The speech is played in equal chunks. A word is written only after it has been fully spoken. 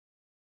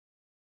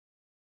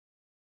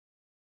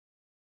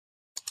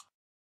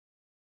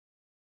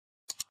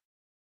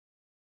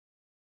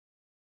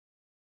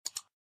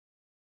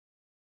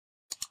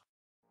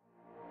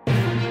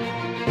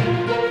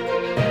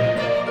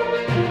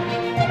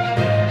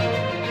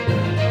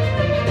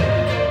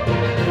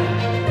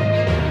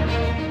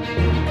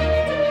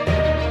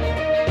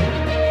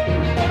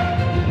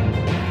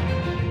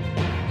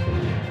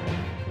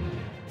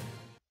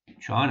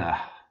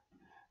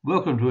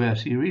Welcome to our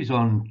series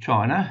on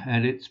China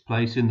and its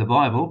place in the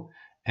Bible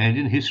and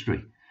in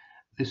history.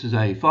 This is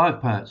a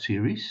 5-part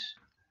series.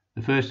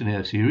 The first in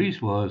our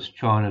series was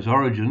China's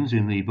origins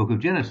in the book of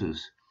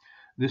Genesis.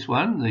 This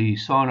one, the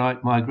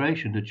Sinite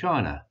migration to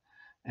China.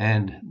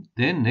 And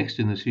then next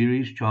in the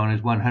series,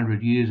 China's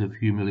 100 years of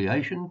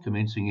humiliation,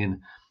 commencing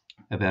in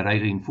about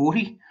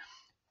 1840.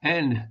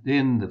 And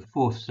then the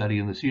fourth study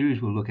in the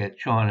series will look at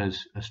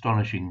China's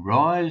astonishing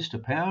rise to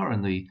power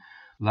in the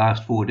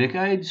last 4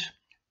 decades.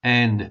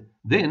 And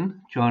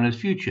then China's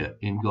future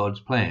in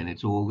God's plan.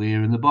 It's all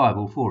there in the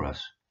Bible for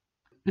us.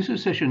 This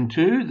is session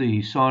 2,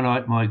 the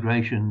Sinite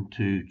migration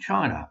to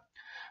China.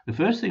 The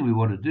first thing we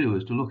want to do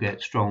is to look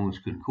at Strong's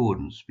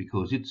Concordance,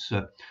 because it's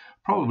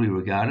probably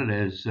regarded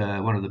as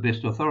one of the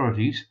best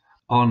authorities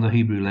on the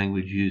Hebrew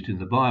language used in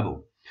the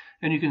Bible.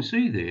 And you can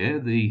see there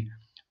the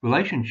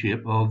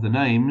relationship of the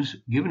names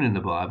given in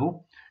the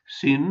Bible: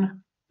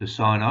 Sin, the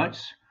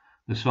Sinites,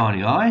 the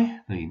Sinai,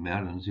 the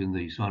mountains in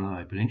the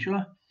Sinai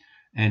Peninsula,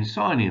 and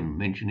Sinim,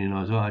 mentioned in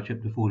Isaiah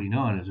chapter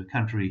 49 as a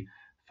country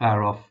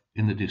far off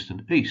in the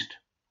distant east.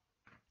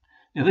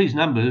 Now these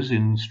numbers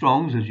in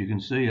Strong's, as you can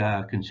see,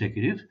 are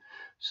consecutive,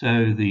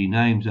 so the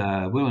names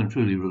are well and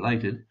truly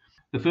related.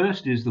 The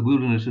first is the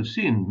wilderness of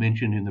Sin,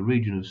 mentioned in the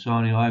region of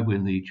Sinai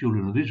when the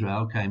children of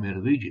Israel came out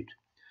of Egypt.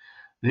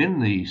 Then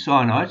the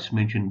Sinites,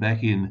 mentioned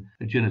back in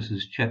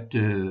Genesis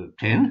chapter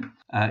 10,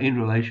 in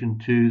relation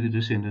to the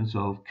descendants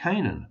of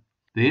Canaan.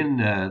 Then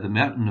the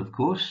mountain, of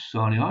course,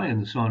 Sinai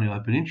and the Sinai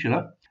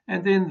Peninsula,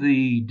 and then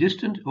the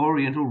distant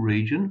oriental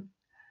region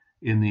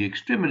in the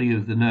extremity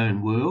of the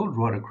known world,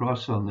 right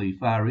across on the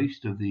far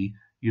east of the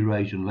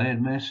Eurasian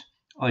landmass,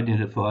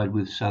 identified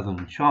with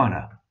southern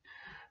China.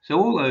 So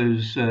all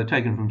those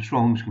taken from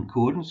Strong's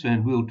Concordance,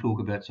 and we'll talk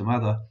about some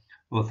other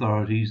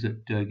authorities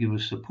that give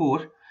us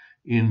support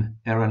in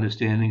our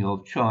understanding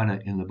of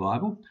China in the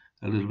Bible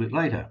a little bit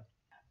later.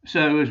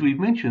 So, as we've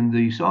mentioned,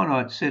 the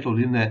Sinites settled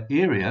in that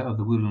area of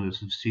the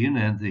wilderness of Sin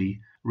and the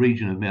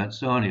region of Mount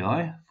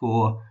Sinai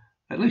for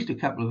at least a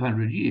couple of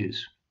hundred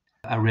years.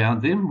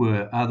 Around them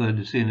were other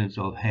descendants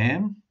of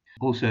Ham,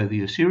 also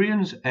the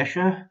Assyrians,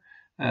 Asher.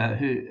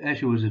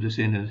 Asher was a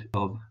descendant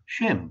of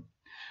Shem.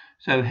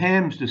 So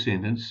Ham's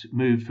descendants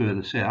moved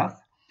further south.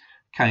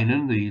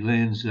 Canaan, the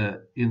lands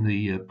in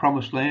the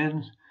Promised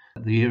Land,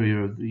 the area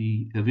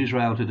of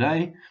Israel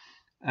today.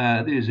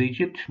 There's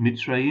Egypt,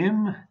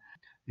 Mitzrayim,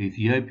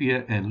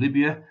 Ethiopia and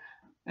Libya,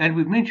 and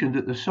we've mentioned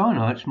that the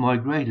Sinites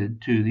migrated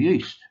to the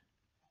east.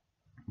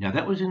 Now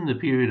that was in the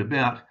period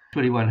about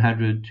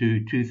 2100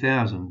 to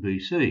 2000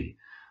 BC.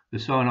 The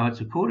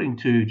Sinites, according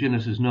to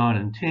Genesis 9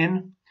 and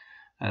 10,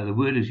 the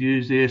word is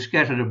used there,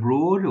 scattered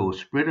abroad or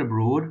spread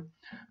abroad.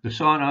 The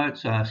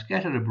Sinites are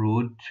scattered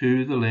abroad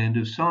to the land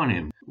of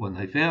Sinim. When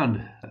they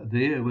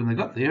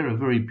got there, a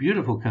very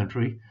beautiful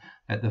country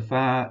at the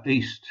far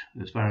east,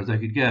 as far as they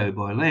could go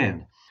by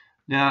land.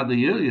 Now,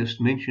 the earliest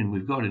mention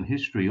we've got in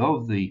history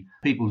of the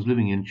peoples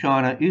living in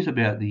China is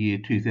about the year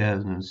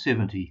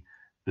 2070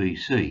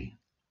 BC.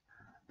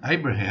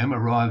 Abraham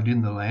arrived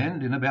in the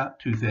land in about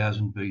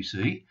 2000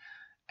 BC,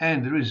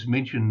 and there is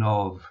mention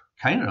of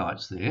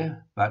Canaanites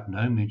there, but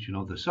no mention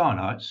of the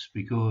Sinites,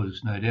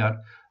 because no doubt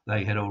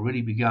they had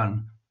already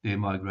begun their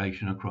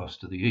migration across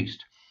to the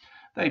east.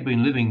 They'd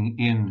been living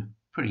in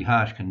pretty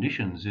harsh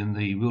conditions in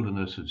the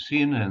wilderness of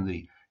Sin and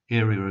the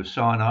area of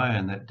Sinai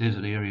and that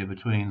desert area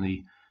between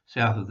the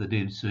south of the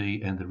Dead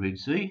Sea and the Red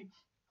Sea.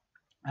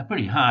 A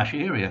pretty harsh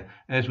area,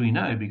 as we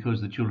know,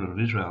 because the children of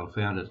Israel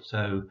found it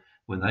so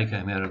when they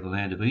came out of the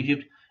land of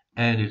Egypt,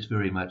 and it's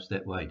very much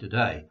that way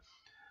today.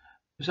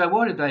 So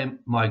why did they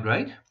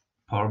migrate?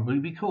 Probably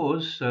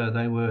because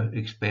they were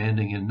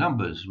expanding in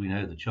numbers. We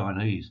know the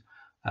Chinese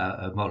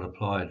have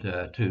multiplied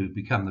to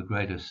become the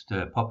greatest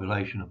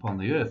population upon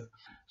the earth.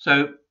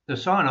 So the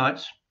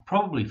Sinites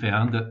probably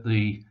found that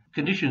the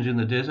conditions in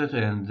the desert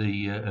and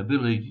the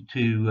ability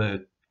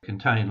to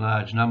contain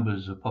large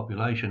numbers of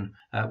population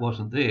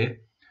wasn't there,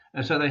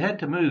 and so they had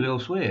to move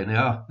elsewhere.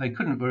 Now, they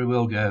couldn't very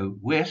well go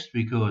west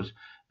because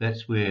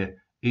that's where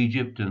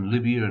Egypt and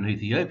Libya and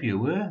Ethiopia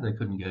were. They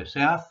couldn't go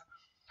south.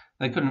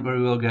 They couldn't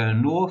very well go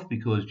north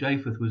because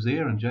Japheth was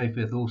there, and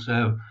Japheth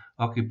also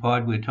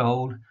occupied, we're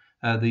told,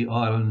 the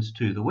islands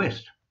to the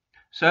west.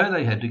 So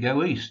they had to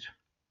go east.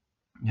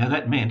 Now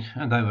that meant,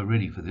 and they were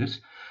ready for this,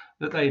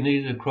 that they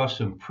needed to cross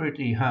some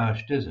pretty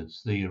harsh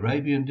deserts: the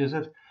Arabian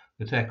Desert,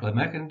 the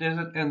Taklamakan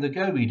Desert, and the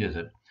Gobi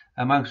Desert,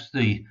 amongst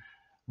the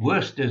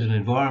worst desert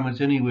environments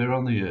anywhere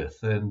on the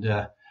earth. And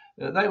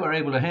they were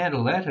able to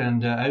handle that,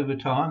 and over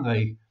time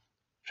they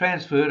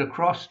transferred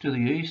across to the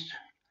east,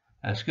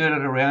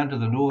 skirted around to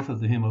the north of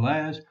the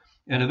Himalayas,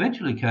 and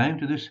eventually came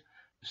to this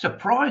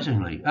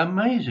surprisingly,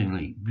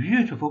 amazingly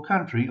beautiful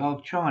country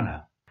of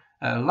China.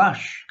 A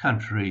lush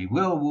country,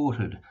 well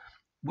watered,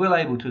 well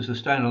able to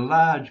sustain a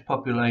large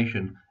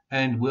population,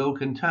 and well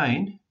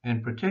contained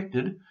and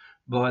protected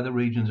by the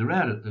regions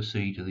around it, the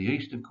sea to the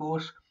east, of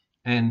course,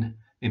 and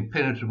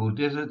impenetrable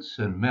deserts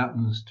and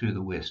mountains to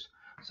the west.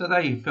 So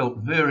they felt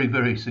very,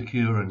 very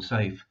secure and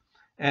safe.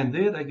 And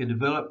there they could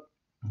develop,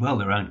 well,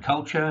 their own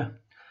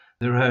culture,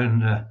 their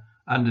own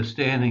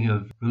understanding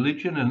of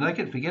religion, and they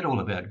could forget all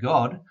about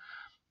God,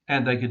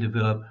 and they could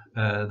develop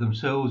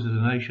themselves as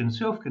a nation,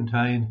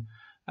 self-contained,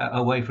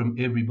 away from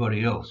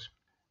everybody else.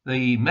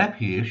 The map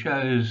here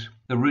shows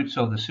the routes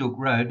of the Silk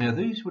Road. Now,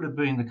 these would have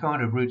been the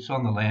kind of routes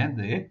on the land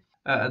there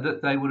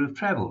that they would have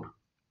travelled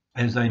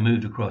as they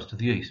moved across to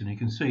the east. And you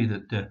can see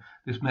that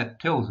this map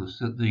tells us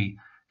that the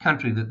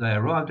country that they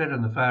arrived at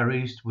in the Far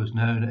East was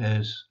known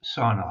as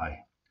Sinai,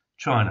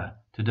 China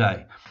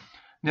today.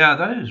 Now,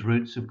 those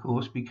routes, of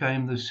course,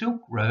 became the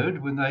Silk Road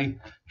when they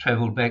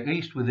travelled back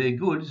east with their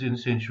goods in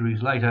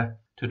centuries later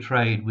to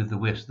trade with the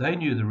West. They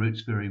knew the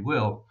routes very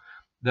well.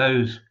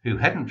 Those who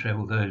hadn't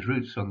travelled those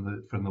routes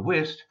from the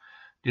West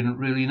didn't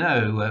really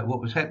know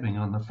what was happening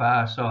on the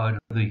far side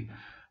of the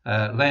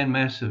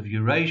landmass of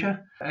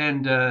Eurasia,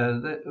 and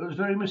it was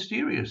very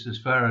mysterious as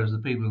far as the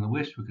people in the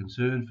West were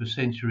concerned for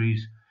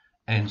centuries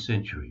and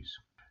centuries.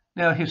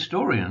 Now,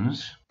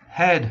 historians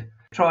had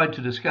tried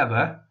to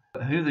discover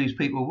who these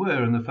people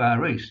were in the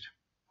Far East,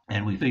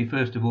 and we see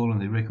first of all in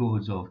the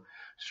records of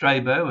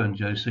Strabo and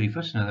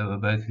Josephus. Now, they were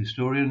both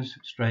historians.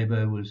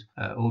 Strabo was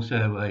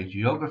also a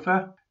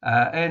geographer,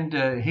 and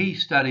he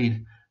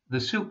studied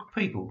the Silk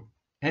people,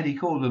 and he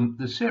called them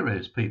the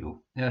Ceres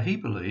people. Now, he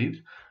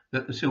believed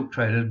that the silk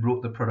traders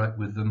brought the product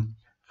with them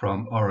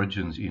from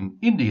origins in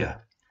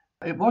India.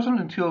 It wasn't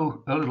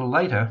until a little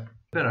later,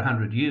 about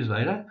 100 years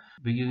later,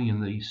 beginning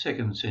in the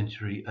 2nd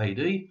century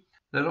AD,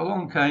 that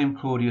along came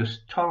Claudius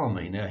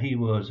Ptolemy. Now, he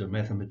was a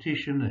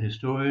mathematician, a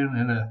historian,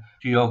 and a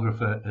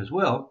geographer as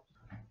well.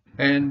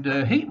 And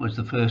he was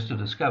the first to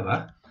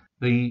discover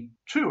the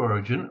true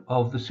origin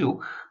of the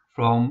silk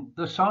from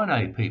the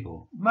Sinite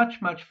people,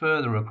 much, much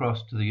further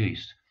across to the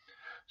east.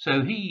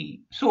 So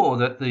he saw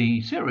that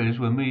the Ceres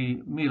were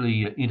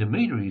merely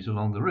intermediaries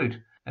along the route,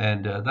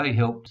 and they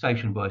helped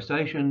station by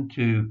station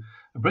to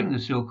bring the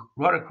silk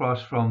right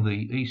across from the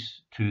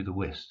east to the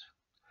west.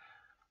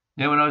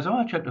 Now, in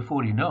Isaiah chapter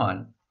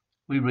 49,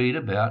 we read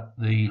about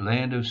the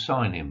land of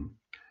Sinite,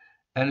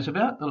 and it's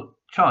about the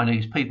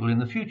Chinese people in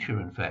the future,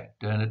 in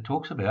fact, and it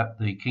talks about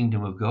the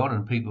kingdom of God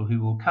and people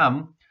who will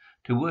come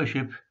to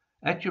worship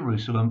at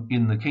Jerusalem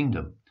in the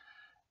kingdom.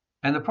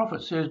 And the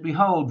prophet says,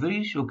 "Behold,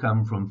 these shall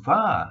come from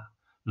far,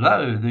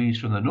 lo, these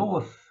from the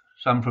north,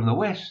 some from the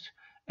west,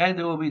 and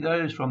there will be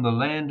those from the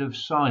land of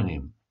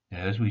Sinite."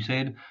 As we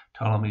said,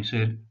 Ptolemy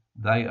said,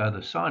 they are the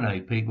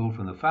Sinite people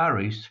from the Far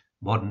East,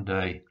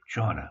 modern-day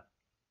China.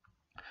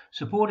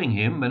 Supporting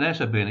him,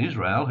 Manasseh ben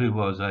Israel, who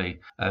was a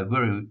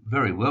very,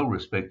 very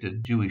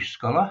well-respected Jewish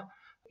scholar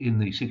in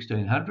the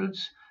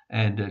 1600s,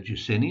 and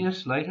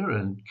Gesenius later,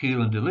 and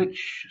Keelan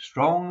Delitzsch,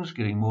 Strong's,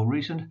 getting more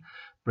recent,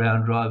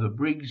 Brown Driver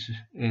Briggs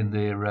in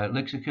their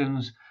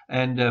lexicons,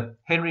 and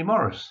Henry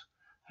Morris,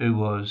 who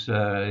was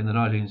in the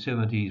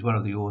 1970s one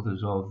of the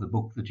authors of the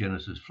book The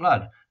Genesis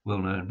Flood,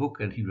 well-known book,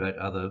 and he wrote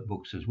other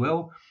books as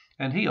well,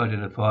 and he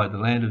identified the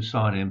land of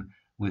Sinite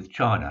with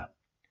China.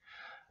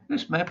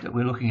 This map that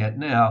we're looking at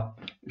now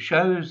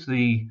shows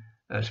the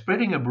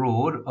spreading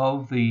abroad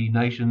of the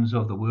nations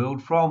of the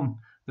world from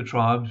the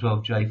tribes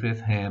of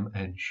Japheth, Ham,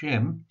 and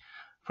Shem,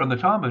 from the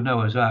time of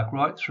Noah's Ark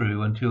right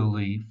through until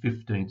the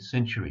 15th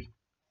century.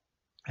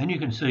 And you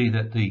can see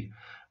that the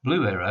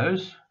blue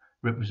arrows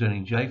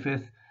representing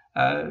Japheth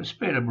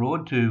spread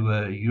abroad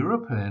to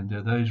Europe and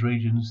those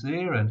regions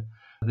there, and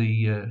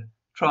the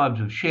tribes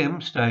of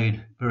Shem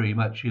stayed very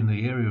much in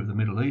the area of the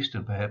Middle East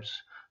and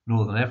perhaps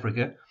northern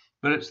Africa,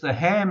 but it's the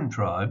Ham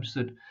tribes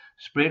that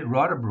spread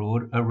right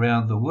abroad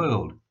around the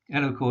world.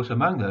 And of course,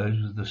 among those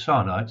was the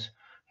Sinites,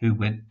 who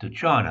went to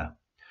China.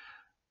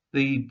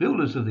 The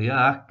builders of the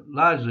Ark,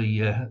 largely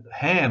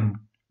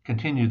Ham,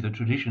 continued the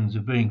traditions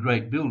of being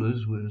great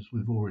builders, as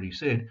we've already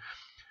said.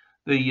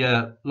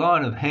 The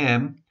line of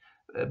Ham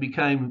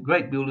became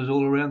great builders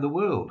all around the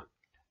world.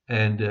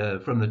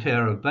 And from the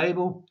Tower of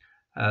Babel,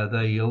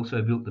 they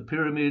also built the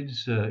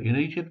pyramids in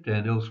Egypt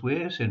and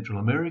elsewhere, Central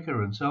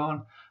America and so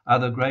on,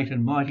 other great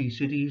and mighty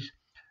cities,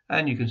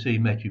 and you can see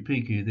Machu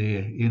Picchu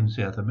there in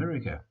South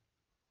America.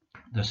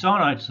 The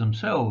Sinites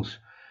themselves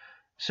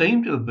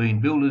seem to have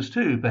been builders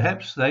too.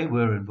 Perhaps they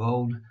were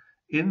involved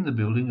in the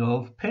building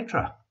of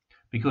Petra,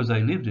 because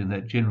they lived in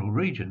that general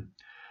region.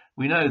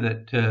 We know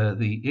that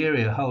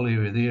the whole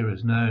area there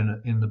is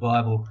known in the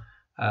Bible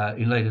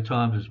in later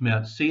times as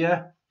Mount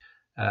Seir,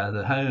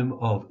 the home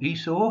of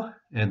Esau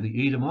and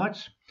the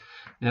Edomites.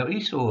 Now,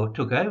 Esau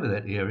took over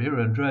that area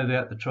and drove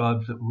out the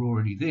tribes that were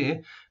already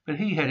there, but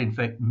he had in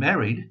fact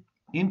married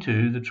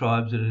into the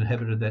tribes that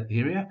inhabited that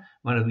area.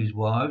 One of his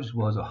wives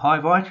was a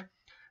Hivite,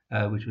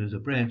 which was a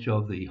branch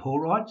of the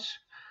Horites,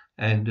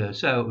 and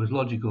so it was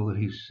logical that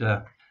his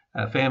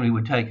family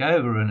would take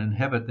over and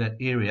inhabit that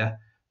area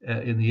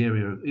in the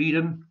area of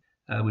Edom,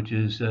 which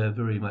is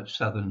very much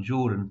southern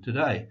Jordan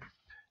today.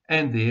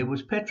 And there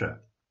was Petra.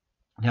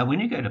 Now, when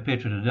you go to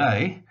Petra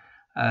today,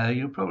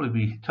 you'll probably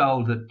be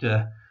told that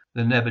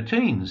the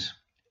Nabateans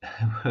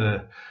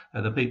were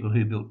the people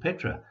who built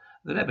Petra.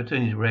 The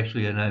Nabateans were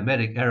actually a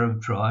nomadic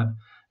Arab tribe,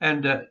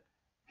 and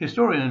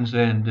historians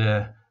and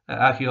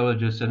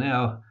archaeologists are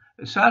now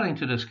starting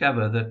to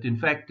discover that, in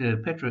fact,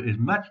 Petra is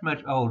much,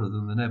 much older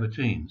than the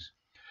Nabateans.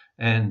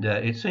 And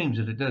it seems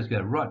that it does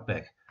go right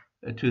back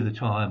to the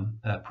time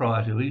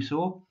prior to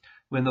Esau,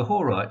 when the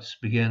Horites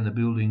began the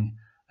building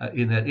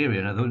in that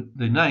area. Now,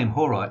 the name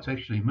Horites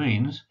actually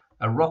means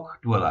a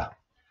rock dweller,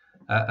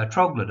 a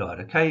troglodyte,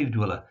 a cave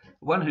dweller,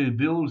 one who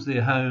builds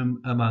their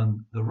home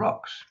among the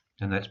rocks.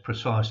 And that's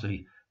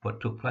precisely what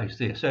took place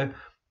there. So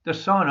the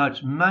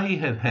Sinites may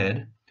have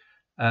had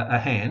a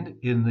hand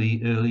in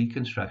the early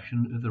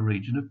construction of the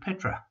region of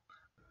Petra.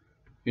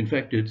 In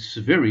fact, it's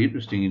very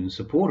interesting in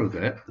support of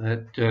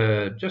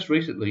that just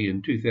recently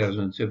in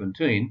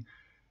 2017,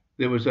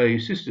 there was a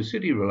sister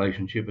city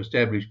relationship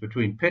established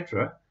between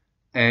Petra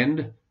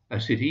and a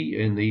city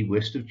in the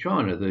west of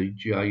China, the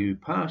Jiayu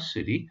Pass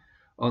city,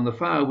 on the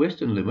far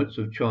western limits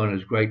of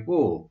China's Great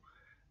Wall.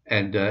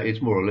 And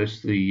it's more or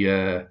less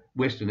the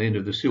western end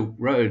of the Silk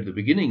Road, the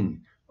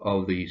beginning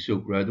of the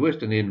Silk Road, the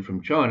western end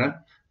from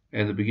China,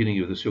 and the beginning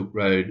of the Silk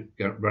Road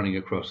running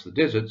across the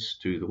deserts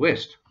to the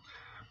west.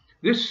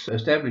 This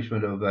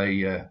establishment of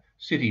a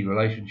city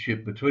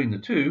relationship between the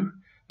two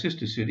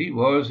sister city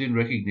was in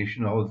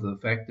recognition of the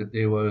fact that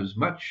there was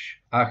much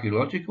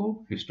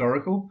archaeological,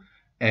 historical,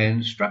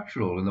 and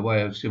structural in the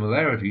way of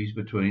similarities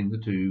between the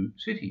two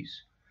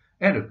cities.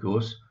 And of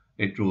course,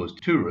 it draws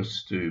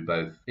tourists to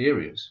both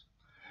areas.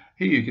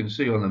 Here you can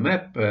see on the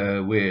map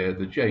where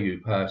the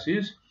Jiayu Pass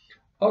is,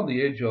 on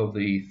the edge of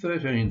the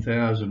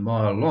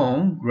 13,000-mile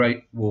long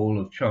Great Wall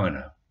of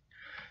China.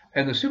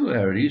 And the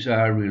similarities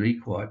are really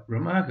quite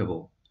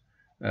remarkable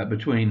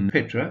between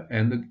Petra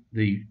and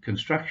the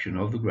construction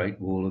of the Great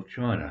Wall of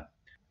China.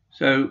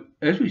 So,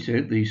 as we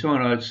said, the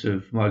Sinites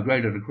have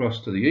migrated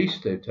across to the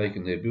east. They've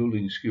taken their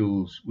building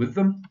skills with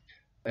them,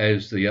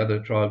 as the other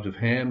tribes of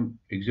Ham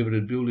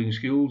exhibited building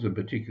skills, and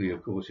particularly,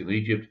 of course, in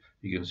Egypt,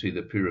 you can see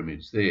the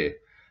pyramids there.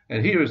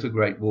 And here is the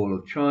Great Wall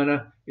of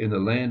China in the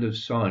land of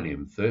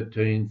Sinite,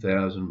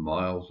 13,000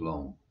 miles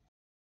long.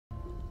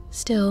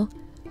 Still,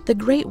 the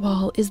Great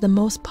Wall is the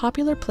most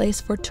popular place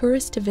for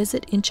tourists to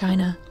visit in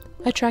China,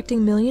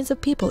 attracting millions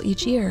of people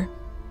each year.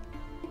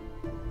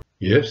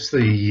 Yes,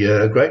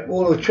 the Great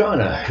Wall of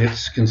China.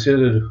 It's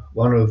considered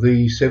one of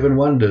the 7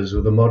 wonders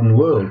of the modern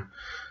world.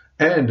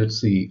 And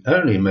it's the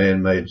only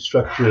man-made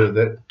structure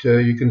that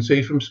you can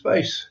see from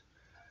space.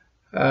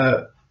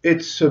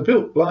 It's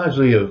built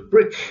largely of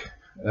brick,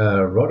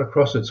 right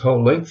across its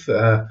whole length,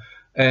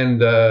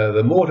 and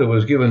the mortar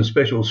was given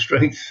special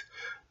strength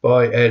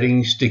by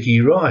adding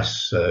sticky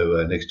rice.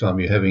 So next time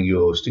you're having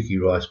your sticky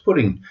rice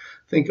pudding,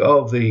 think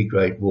of the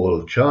Great Wall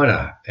of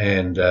China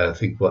and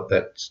think what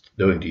that's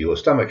doing to your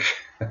stomach.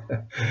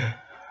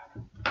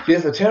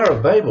 Yes, the Tower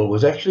of Babel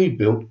was actually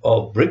built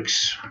of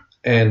bricks,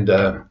 and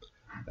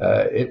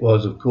it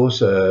was, of course,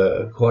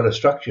 quite a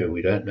structure.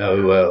 We don't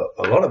know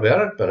a lot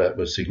about it, but it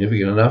was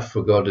significant enough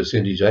for God to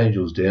send his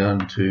angels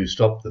down to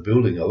stop the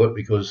building of it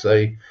because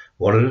they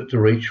wanted it to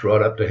reach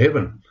right up to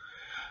heaven.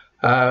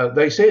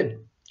 They said,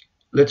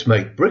 let's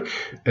make brick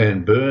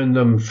and burn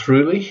them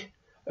throughly.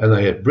 And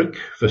they had brick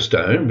for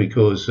stone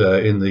because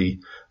in the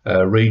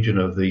region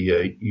of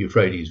the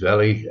Euphrates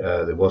Valley,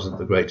 there wasn't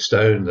the great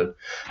stone that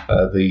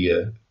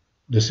the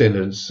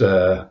descendants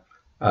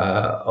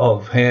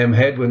of Ham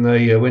had when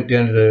they went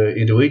down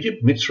into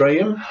Egypt,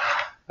 Mitzrayim.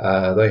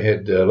 They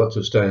had lots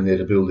of stone there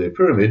to build their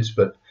pyramids,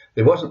 but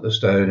there wasn't the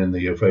stone in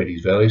the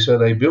Euphrates Valley, so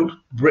they built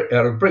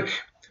out of brick,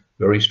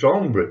 very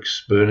strong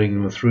bricks,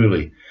 burning them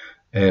throughly.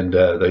 And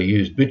they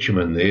used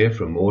bitumen there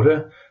for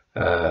mortar.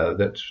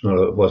 It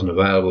wasn't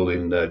available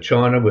in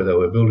China where they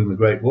were building the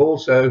Great Wall,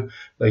 so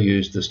they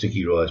used the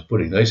sticky rice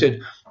pudding. They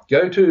said,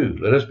 go to,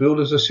 let us build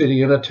us a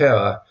city and a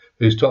tower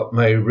whose top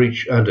may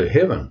reach unto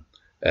heaven.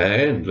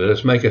 And let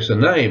us make us a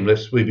name,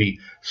 lest we be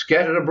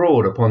scattered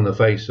abroad upon the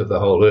face of the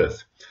whole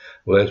earth.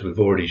 Well, as we've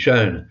already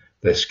shown,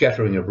 the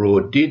scattering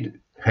abroad did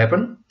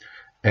happen.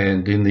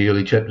 And in the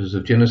early chapters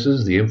of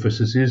Genesis, the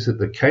emphasis is that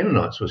the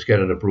Canaanites were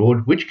scattered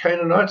abroad. Which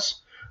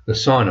Canaanites? The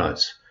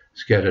Sinites,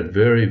 scattered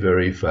very,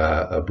 very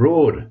far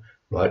abroad,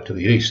 right to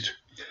the east.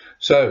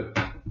 So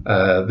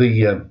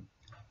the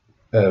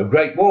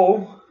Great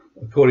Wall,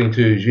 according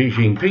to Xi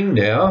Jinping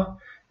now,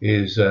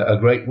 is a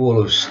great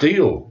wall of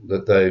steel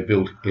that they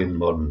built in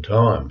modern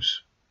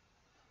times.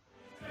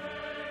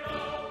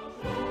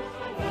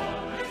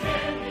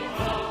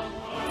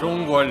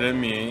 中国人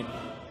民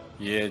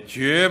也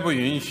绝不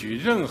允许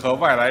任何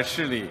外来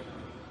势力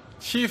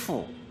欺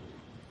负、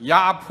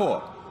压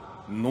迫、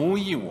奴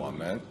役我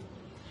们。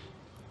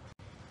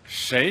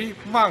谁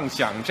妄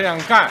想这样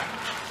干，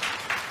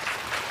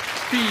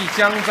必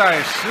将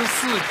在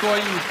14多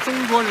亿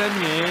中国人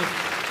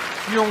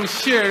民用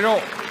血肉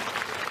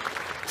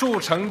铸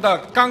成的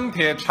钢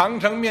铁长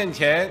城面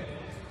前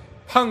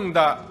碰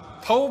得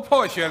头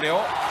破血流。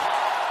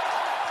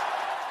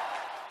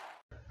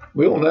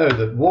 We all know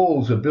that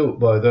walls are built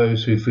by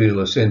those who feel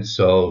a sense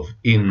of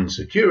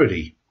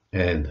insecurity,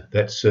 and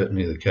that's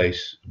certainly the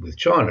case with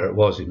China. It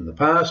was in the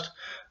past.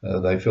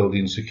 They felt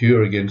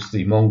insecure against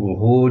the Mongol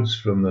hordes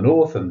from the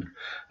north and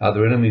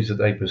other enemies that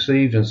they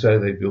perceived, and so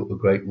they built the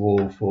Great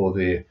Wall for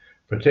their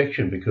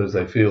protection because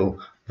they feel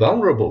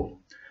vulnerable.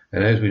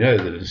 And as we know,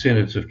 the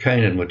descendants of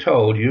Canaan were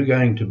told, you're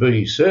going to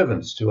be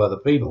servants to other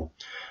people.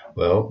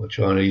 Well, the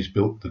Chinese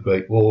built the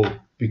Great Wall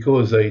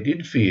because they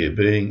did fear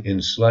being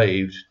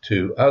enslaved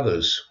to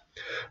others.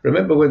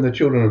 Remember when the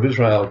children of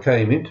Israel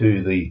came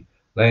into the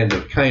land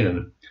of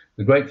Canaan,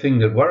 the great thing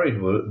that worried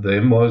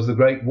them was the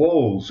great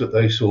walls that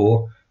they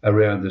saw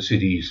around the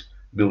cities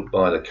built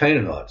by the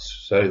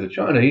Canaanites. So the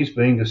Chinese,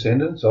 being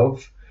descendants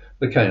of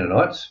the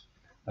Canaanites,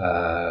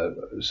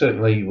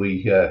 certainly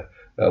we are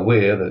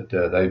aware that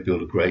they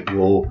built a great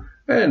wall,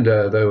 and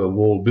they were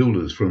wall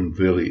builders from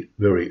very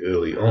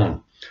early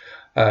on.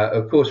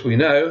 Of course, we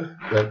know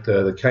that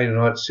the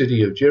Canaanite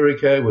city of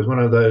Jericho was one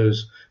of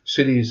those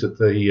cities that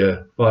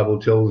the Bible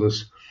tells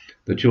us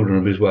the children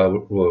of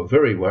Israel were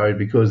very worried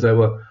because they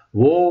were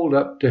walled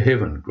up to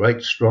heaven,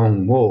 great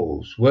strong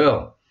walls.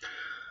 Well,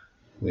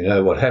 we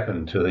know what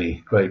happened to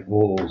the great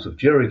walls of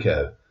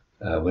Jericho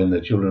when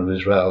the children of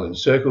Israel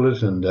encircled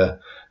it, and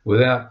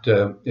without,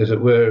 as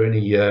it were,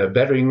 any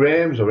battering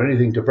rams or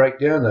anything to break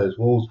down those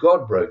walls,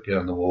 God broke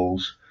down the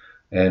walls.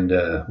 And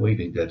we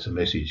think that's a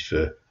message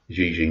for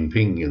Xi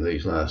Jinping in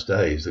these last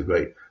days. The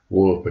great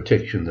wall of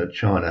protection that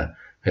China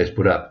has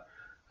put up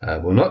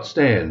will not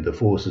stand the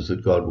forces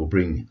that God will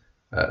bring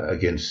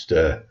against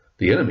the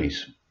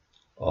enemies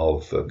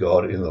of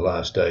God in the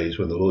last days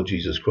when the Lord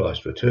Jesus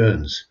Christ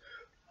returns.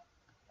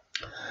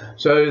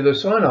 So the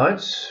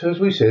Sinites, as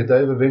we said,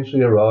 they've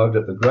eventually arrived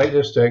at the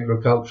greatest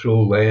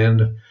agricultural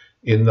land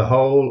in the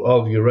whole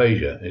of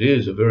Eurasia. It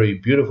is a very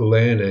beautiful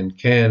land and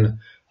can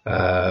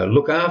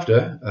look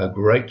after a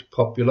great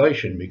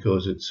population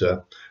because it's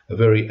a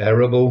very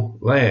arable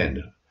land,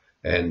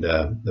 and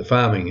the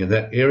farming in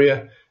that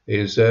area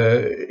is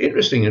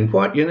interesting and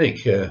quite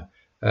unique.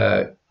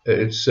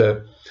 It's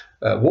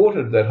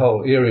watered, that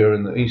whole area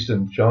in the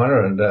eastern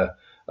China, and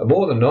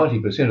more than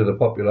 90% of the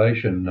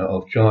population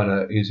of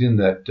China is in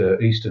that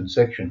eastern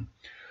section.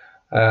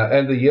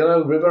 And the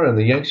Yellow River and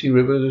the Yangtze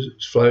rivers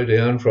flow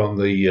down from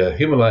the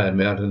Himalayan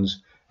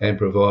mountains and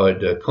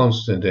provide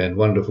constant and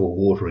wonderful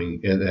watering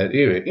in that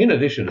area, in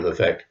addition to the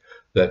fact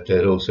that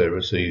it also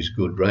receives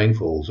good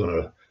rainfalls on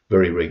a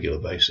very regular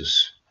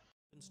basis.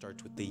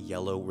 Starts with the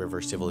Yellow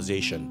River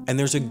civilization, and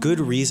there's a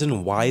good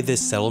reason why this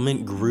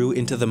settlement grew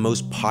into the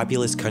most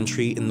populous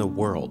country in the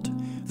world.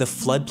 The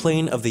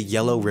floodplain of the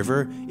Yellow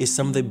River is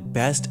some of the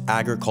best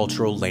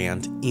agricultural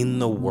land in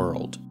the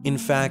world. In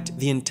fact,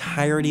 the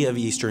entirety of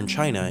eastern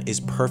China is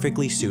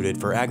perfectly suited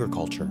for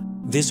agriculture.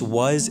 This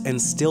was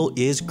and still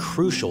is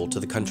crucial to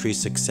the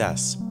country's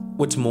success.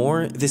 What's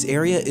more, this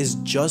area is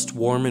just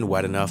warm and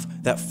wet enough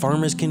that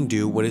farmers can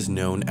do what is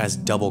known as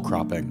double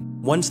cropping.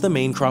 Once the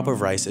main crop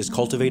of rice is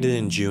cultivated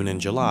in June and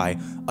July,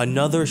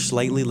 another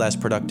slightly less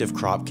productive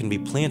crop can be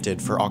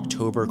planted for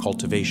October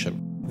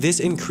cultivation. This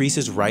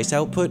increases rice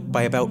output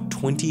by about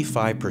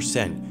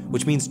 25%,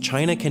 which means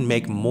China can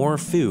make more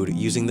food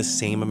using the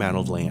same amount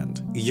of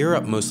land.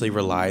 Europe mostly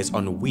relies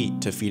on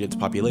wheat to feed its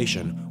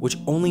population, which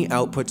only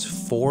outputs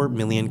 4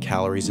 million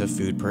calories of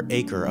food per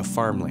acre of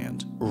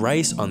farmland.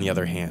 Rice, on the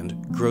other hand,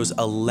 grows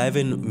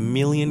 11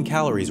 million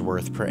calories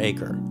worth per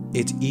acre.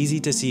 It's easy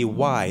to see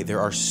why there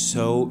are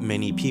so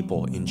many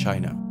people in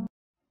China.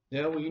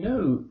 Now, we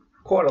know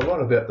quite a lot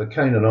about the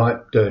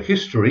Canaanite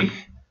history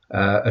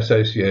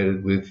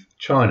associated with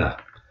China.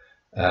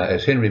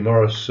 As Henry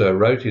Morris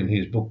wrote in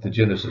his book, The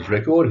Genesis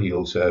Record, he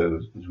also,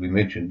 as we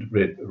mentioned,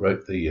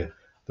 wrote the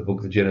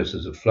book, The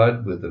Genesis of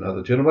Flood, with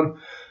another gentleman.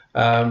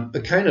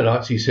 The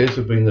Canaanites, he says,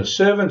 have been the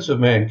servants of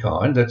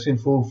mankind. That's in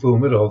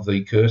fulfillment of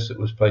the curse that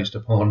was placed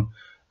upon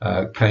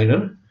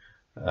Canaan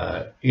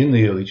in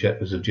the early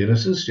chapters of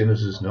Genesis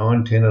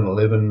 9, 10 and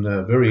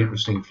 11, very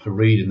interesting to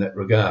read in that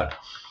regard.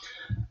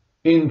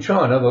 In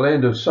China, the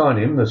land of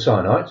Sinite, the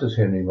Sinites, as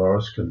Henry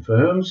Morris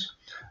confirms,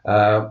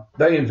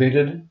 they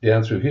invented,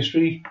 down through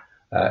history,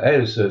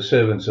 as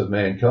servants of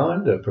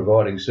mankind,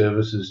 providing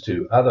services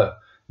to other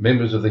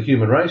members of the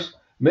human race,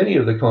 many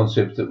of the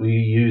concepts that we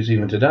use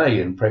even today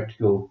in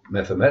practical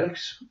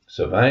mathematics,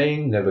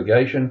 surveying,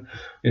 navigation.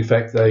 In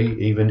fact, they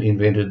even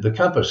invented the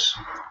compass.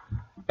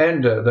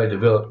 And they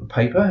developed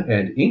paper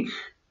and ink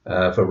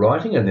for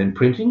writing and then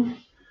printing.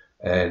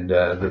 And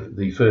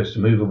the first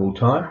movable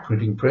type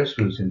printing press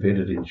was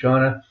invented in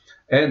China,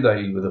 and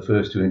they were the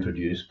first to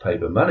introduce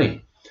paper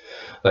money.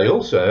 They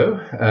also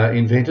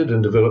invented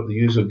and developed the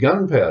use of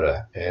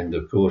gunpowder, and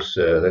of course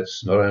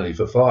that's not only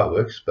for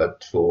fireworks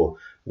but for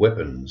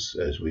weapons,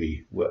 as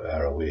we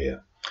are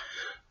aware.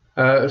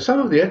 Some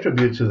of the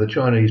attributes of the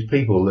Chinese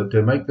people that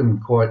make them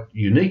quite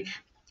unique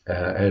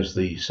as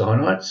the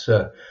Sinites,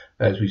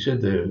 as we said,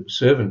 they're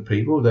servant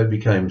people. They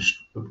became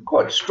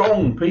quite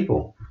strong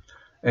people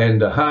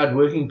and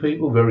hard-working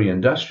people, very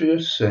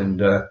industrious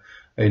and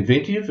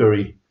inventive,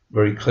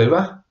 very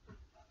clever.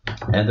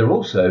 And they're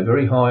also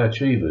very high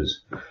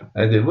achievers,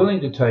 and they're willing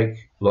to take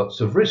lots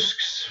of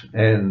risks.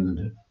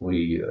 And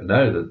we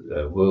know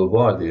that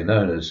worldwide they're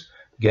known as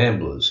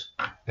gamblers,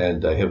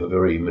 and they have a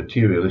very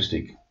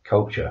materialistic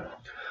culture.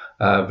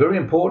 Very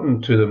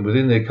important to them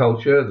within their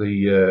culture,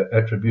 the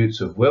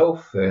attributes of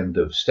wealth and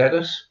of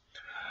status.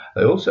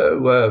 They also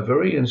were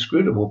very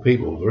inscrutable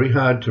people, very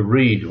hard to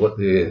read what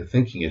they're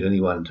thinking at any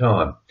one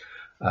time.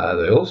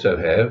 They also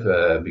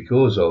have,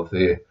 because of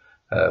their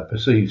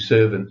perceived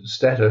servant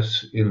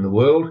status in the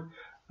world,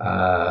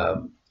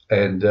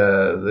 and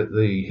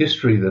the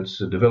history that's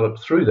developed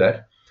through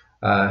that,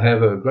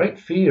 have a great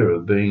fear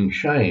of being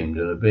shamed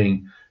and of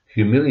being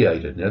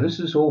humiliated. Now, this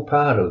is all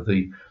part of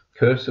the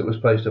curse that was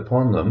placed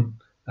upon them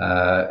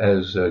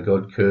as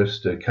God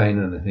cursed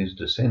Canaan and his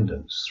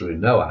descendants through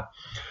Noah.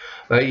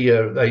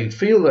 They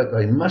feel that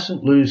they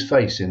mustn't lose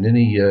face in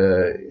any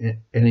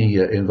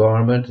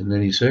environment and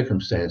any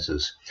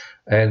circumstances,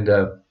 and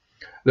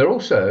they're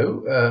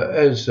also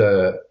as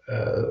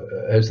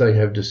they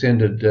have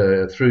descended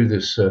through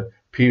this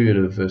period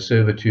of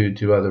servitude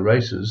to other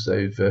races,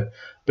 they've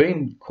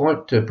been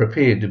quite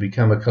prepared to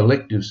become a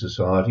collective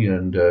society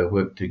and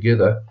work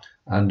together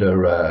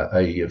under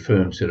a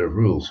firm set of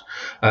rules.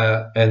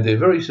 And they're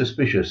very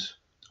suspicious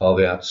of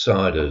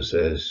outsiders,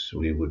 as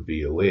we would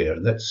be aware,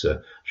 and that's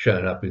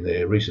shown up in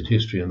their recent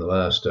history in the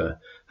last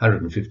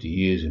 150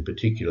 years in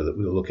particular, that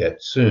we'll look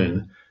at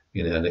soon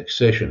in our next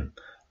session.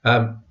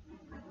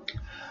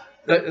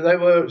 They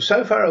were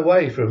so far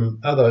away from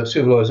other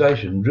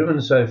civilization,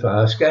 driven so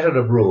far, scattered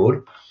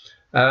abroad,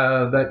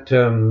 that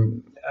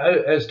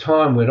as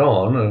time went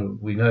on,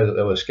 we know that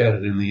they were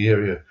scattered in the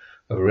area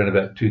of around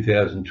about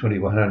 2000,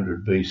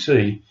 2100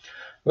 BC.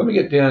 When we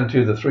get down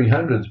to the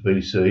 300s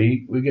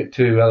BC, we get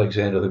to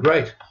Alexander the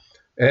Great.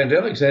 And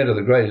Alexander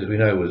the Great, as we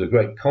know, was a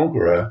great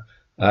conqueror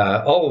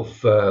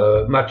of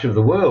much of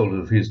the world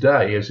of his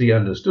day as he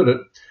understood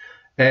it.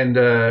 And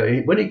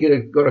when he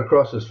got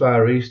across as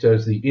far east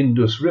as the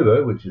Indus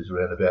River, which is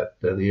around about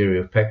the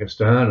area of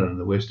Pakistan and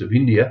the west of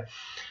India,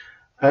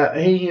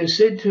 he is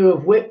said to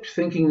have wept,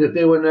 thinking that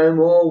there were no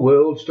more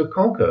worlds to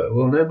conquer.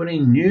 Well, nobody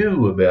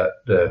knew about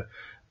the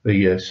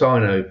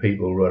Sinite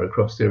people right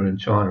across there in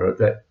China at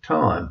that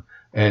time,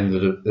 and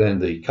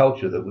the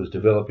culture that was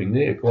developing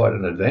there, quite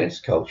an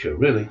advanced culture,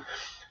 really.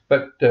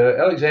 But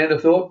Alexander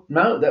thought,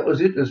 no, that was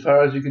it as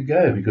far as you could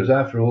go, because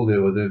after all,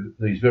 there were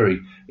these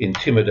very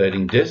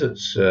intimidating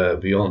deserts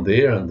beyond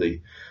there, and the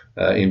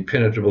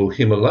impenetrable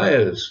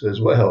Himalayas as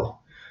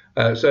well.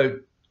 So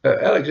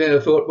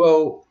Alexander thought,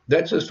 well,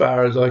 that's as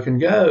far as I can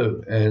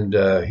go. And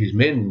his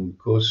men,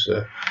 of course,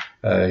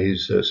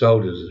 his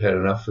soldiers had had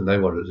enough, and they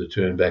wanted to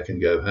turn back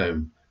and go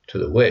home to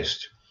the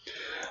west.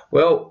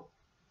 Well,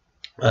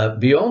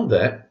 beyond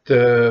that,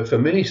 for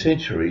many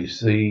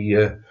centuries,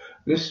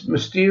 this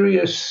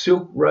mysterious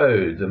Silk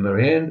Road, the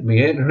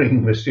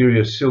meandering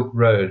mysterious Silk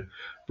Road,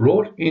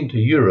 brought into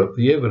Europe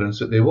the evidence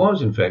that there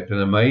was, in fact,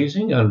 an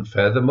amazing,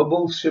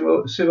 unfathomable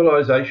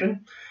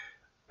civilization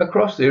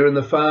across there in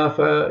the far,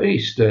 far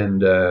east.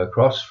 And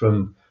across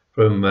from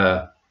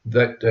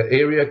that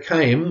area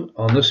came,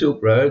 on the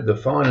Silk Road, the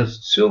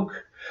finest silk,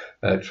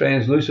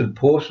 translucent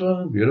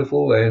porcelain,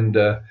 beautiful, and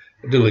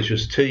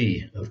delicious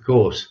tea, of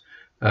course.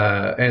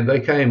 And they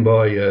came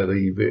by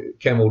the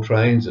camel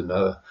trains and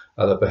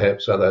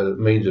perhaps other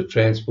means of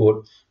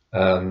transport,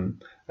 done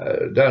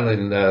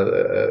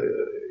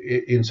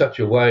in such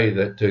a way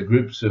that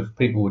groups of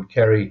people would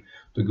carry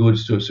the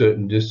goods to a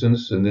certain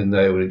distance, and then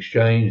they would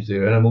exchange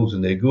their animals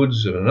and their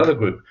goods, and another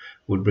group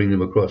would bring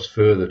them across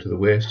further to the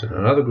west, and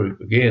another group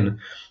again.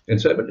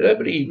 And so, but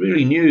nobody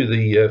really knew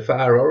the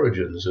far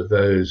origins of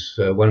those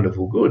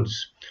wonderful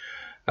goods.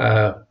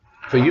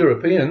 For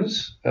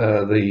Europeans,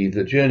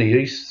 the journey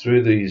east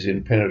through these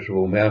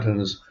impenetrable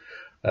mountains,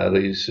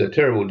 these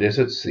terrible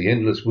deserts, the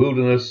endless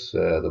wilderness,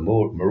 the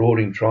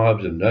marauding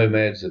tribes and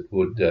nomads that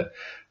would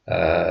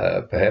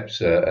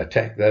perhaps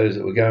attack those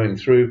that were going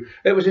through,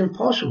 it was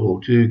impossible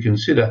to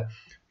consider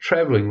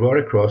travelling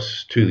right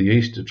across to the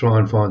east to try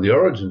and find the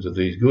origins of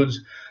these goods,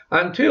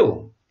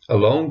 until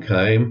along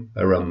came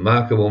a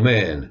remarkable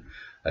man,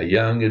 a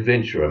young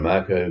adventurer,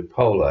 Marco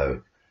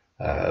Polo,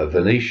 a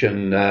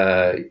Venetian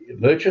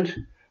merchant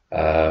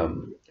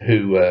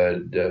who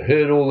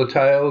heard all the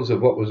tales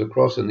of what was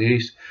across in the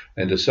east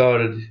and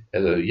decided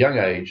at a young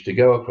age to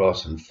go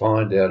across and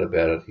find out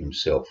about it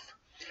himself.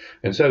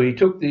 And so he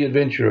took the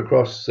adventure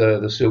across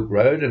the Silk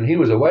Road, and he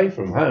was away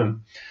from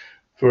home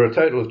for a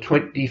total of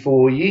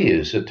 24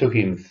 years. It took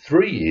him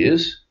 3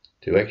 years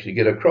to actually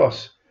get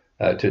across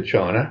to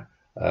China,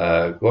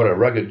 quite a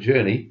rugged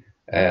journey,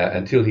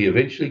 until he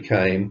eventually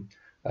came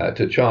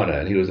to China.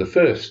 And he was the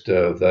first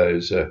of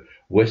those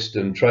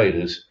Western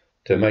traders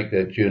to make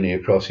that journey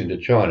across into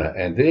China.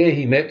 And there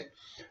he met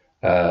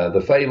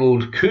the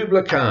fabled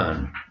Kublai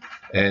Khan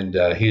and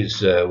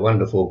his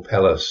wonderful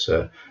palace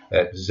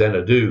at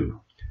Xanadu.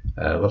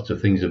 Lots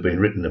of things have been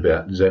written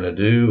about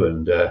Xanadu,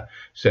 and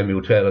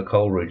Samuel Taylor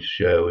Coleridge,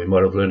 we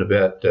might have learned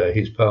about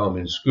his poem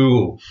in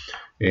school.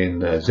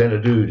 In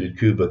Xanadu did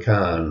Kublai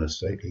Khan a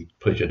stately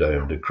pleasure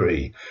dome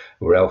decree,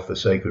 where Alph the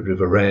sacred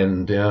river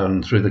ran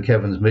down through the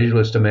caverns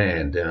measureless to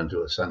man, down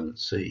to a sunlit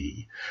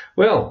sea.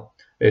 Well,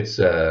 it's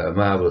a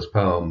marvellous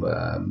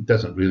poem,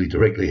 doesn't really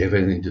directly have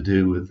anything to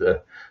do with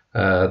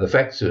the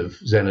facts of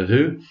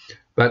Xanadu.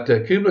 But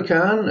Kublai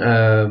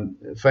Khan,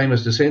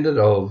 famous descendant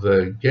of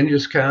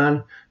Genghis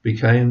Khan,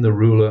 became the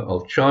ruler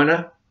of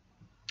China,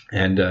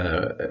 And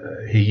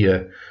though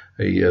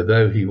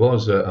he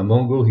was a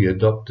Mongol, he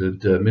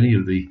adopted many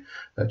of the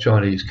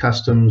Chinese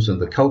customs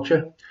and the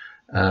culture,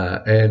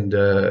 and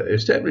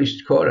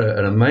established quite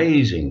an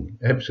amazing,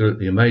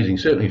 absolutely amazing,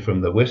 certainly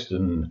from the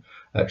Western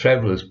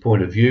traveller's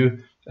point of view,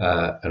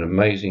 an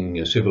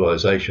amazing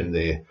civilization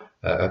there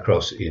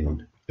across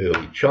in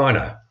early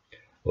China,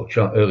 or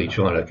early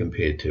China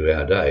compared to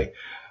our day.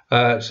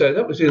 So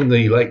that was in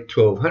the late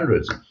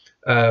 1200s.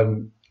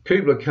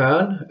 Kublai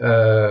Khan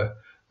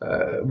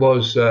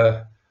was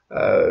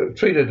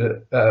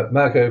treated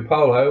Marco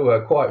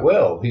Polo quite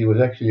well. He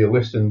was actually a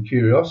Western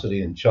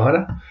curiosity in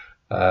China.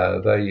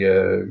 They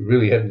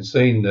really hadn't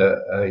seen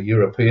a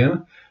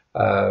European,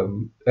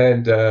 and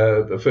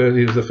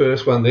he was the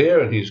first one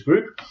there in his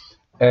group.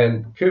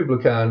 And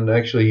Kublai Khan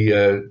actually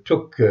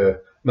took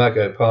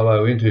Marco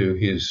Polo into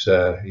his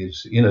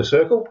inner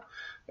circle,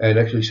 and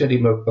actually sent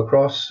him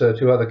across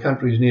to other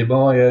countries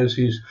nearby as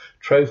his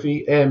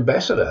trophy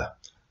ambassador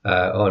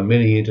on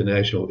many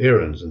international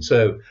errands. And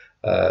so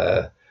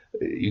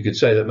you could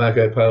say that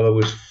Marco Polo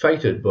was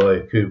fated by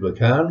Kublai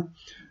Khan,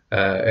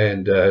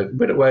 and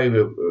went away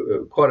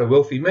quite a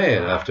wealthy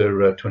man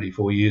after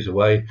 24 years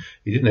away.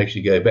 He didn't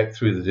actually go back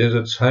through the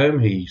deserts home.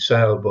 He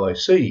sailed by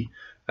sea,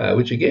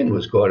 which again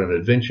was quite an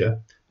adventure,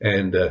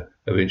 and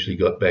eventually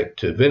got back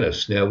to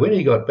Venice. Now, when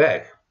he got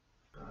back,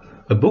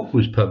 a book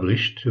was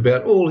published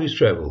about all his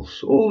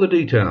travels. All the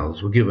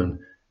details were given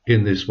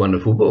in this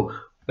wonderful book.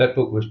 That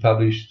book was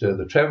published,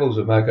 The Travels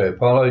of Marco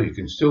Polo. You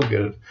can still get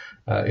it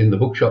in the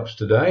bookshops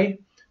today,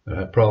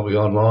 probably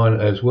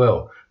online as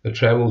well. The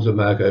Travels of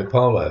Marco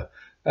Polo.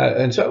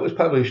 And so it was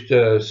published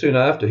soon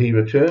after he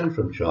returned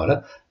from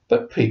China,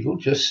 but people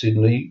just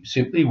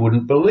simply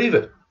wouldn't believe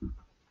it.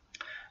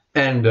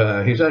 And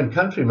his own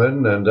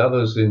countrymen and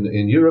others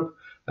in Europe,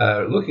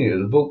 looking at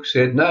the book,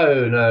 said,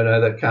 no,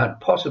 that can't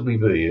possibly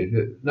be.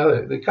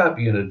 No, there can't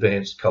be an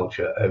advanced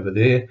culture over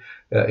there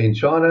in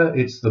China.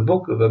 It's the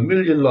book of a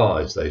million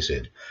lies, they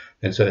said.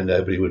 And so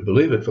nobody would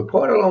believe it for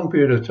quite a long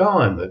period of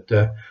time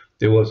that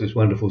there was this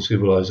wonderful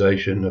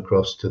civilization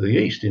across to the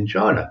east in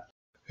China.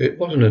 It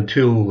wasn't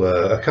until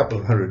a couple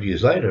of hundred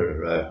years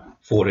later,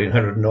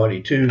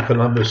 1492,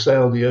 Columbus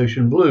sailed the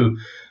ocean blue,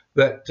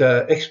 that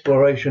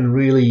exploration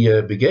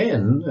really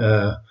began,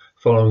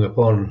 following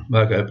upon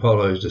Marco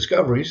Polo's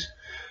discoveries,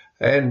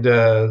 and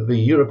the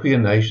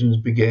European nations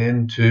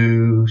began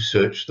to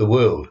search the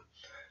world.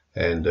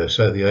 And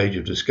so the Age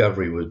of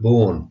Discovery was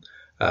born.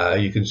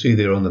 You can see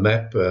there on the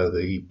map,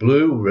 the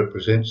blue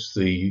represents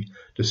the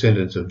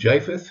descendants of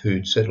Japheth,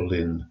 who'd settled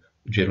in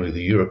generally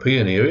the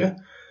European area,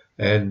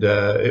 and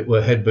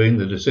it had been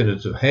the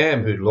descendants of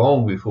Ham, who'd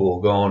long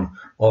before gone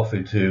off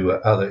into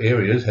other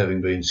areas,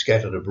 having been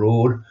scattered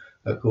abroad,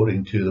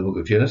 according to the book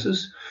of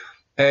Genesis.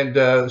 And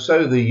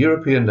so the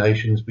European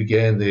nations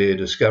began their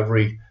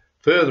discovery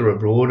further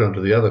abroad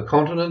onto the other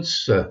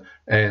continents,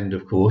 and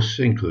of course,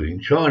 including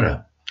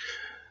China.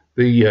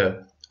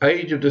 The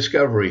Age of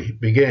Discovery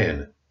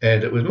began,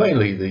 and it was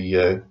mainly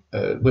the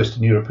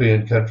Western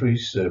European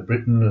countries,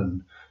 Britain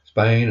and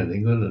Spain and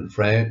England and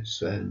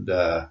France and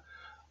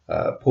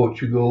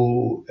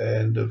Portugal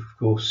and, of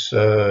course,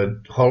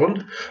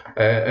 Holland.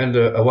 And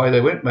away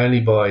they went,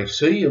 mainly by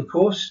sea, of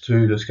course,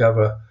 to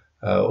discover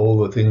all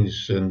the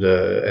things and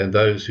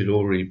those who'd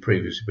already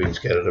previously been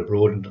scattered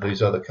abroad into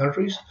these other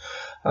countries.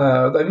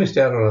 They missed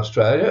out on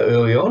Australia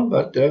early on,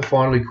 but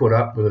finally caught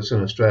up with us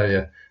in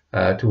Australia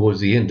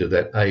towards the end of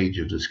that Age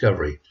of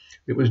Discovery.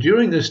 It was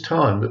during this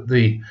time that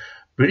the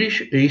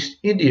British East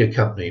India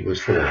Company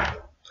was formed.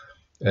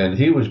 And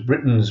here was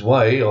Britain's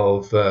way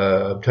of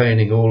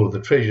obtaining all of the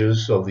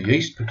treasures of the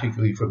East,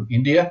 particularly from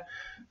India.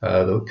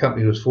 The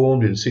company was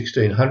formed in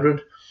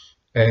 1600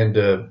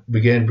 and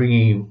began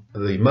bringing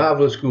the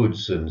marvellous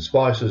goods and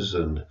spices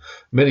and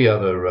many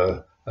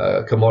other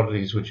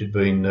commodities which had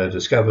been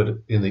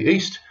discovered in the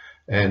East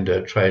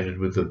and traded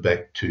with them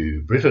back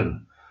to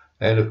Britain.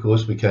 And, of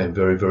course, became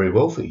very, very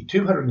wealthy.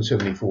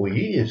 274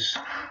 years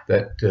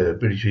that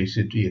British East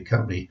India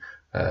Company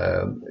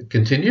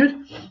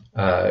continued.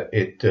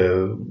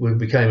 It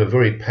became a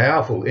very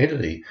powerful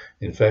entity,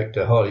 in fact,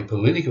 a highly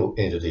political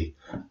entity,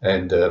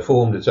 and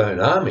formed its own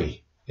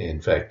army,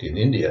 in fact, in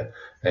India,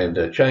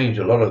 and changed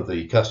a lot of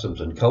the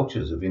customs and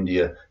cultures of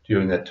India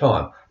during that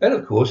time. And,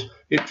 of course,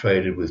 it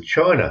traded with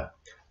China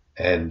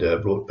and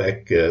brought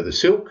back the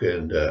silk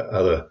and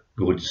other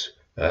goods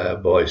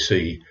by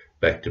sea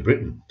back to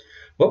Britain.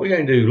 What we're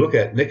going to look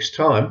at next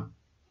time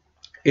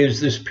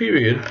is this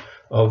period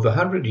of the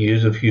 100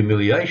 years of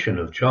humiliation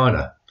of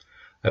China.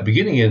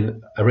 Beginning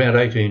in around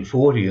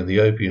 1840 in the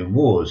Opium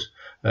Wars,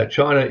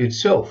 China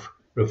itself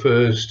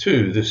refers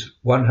to this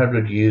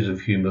 100 years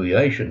of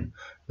humiliation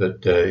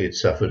that it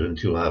suffered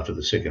until after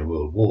the Second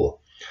World War.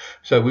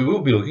 So we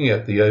will be looking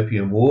at the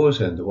Opium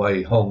Wars and the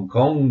way Hong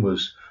Kong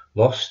was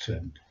lost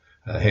and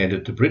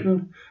handed to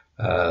Britain,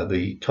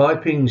 the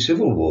Taiping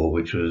Civil War,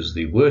 which was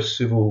the worst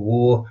civil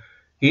war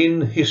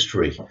in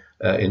history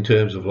in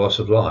terms of loss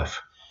of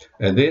life.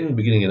 And then,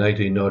 beginning in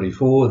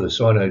 1894, the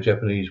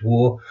Sino-Japanese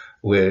War,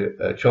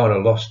 where China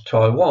lost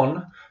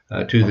Taiwan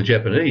to the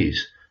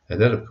Japanese.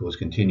 and that of course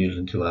continued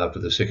until after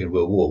the Second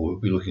World War. We'll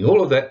be looking at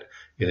all of that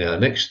in our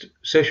next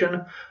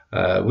session,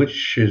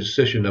 which is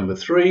session number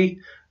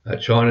 3,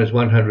 China's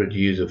 100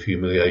 Years of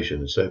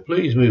Humiliation. So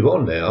please move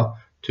on now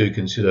to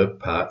consider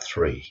part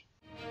 3.